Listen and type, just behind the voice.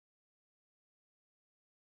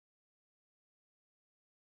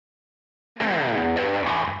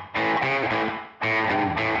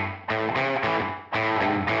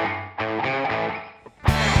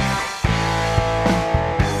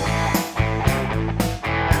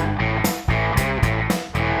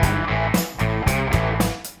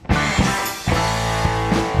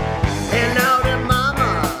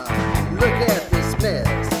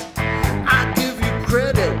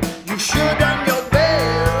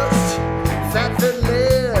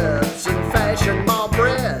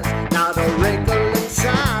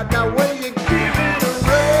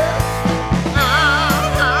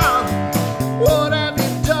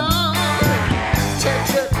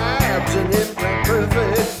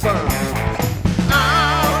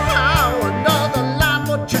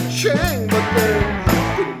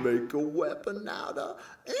whipping out of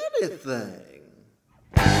anything.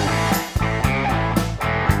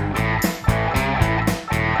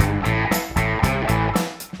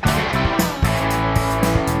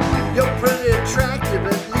 You're pretty attractive,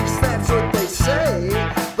 at least that's what they say.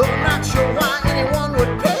 Though I'm not sure why anyone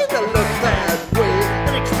would pay to look that way.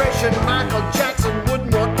 An expression Michael Jackson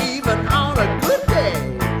wouldn't want even on a good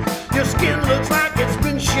day. Your skin looks like it's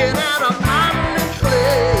been shit out of modeling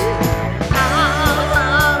clay.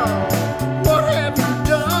 What have you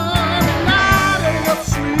done? Not enough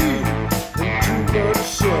sleep and too much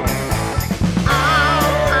sun.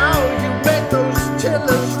 You make those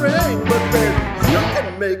tillers ring, but then you can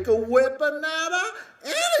make a weapon out of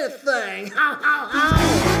anything.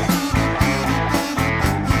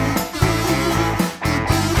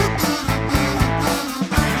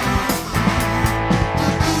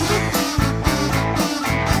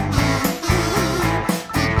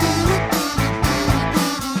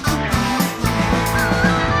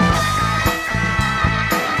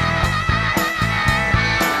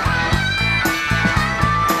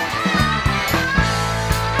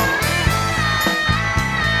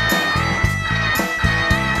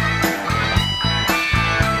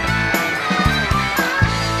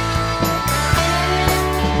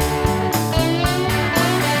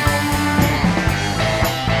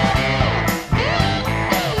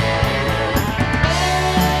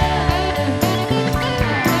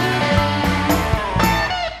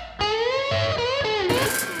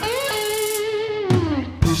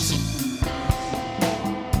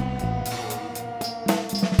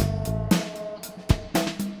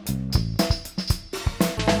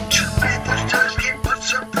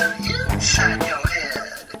 Inside your head,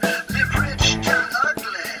 live rich, die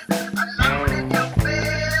ugly, alone in your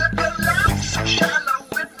bed, but life's so shallow.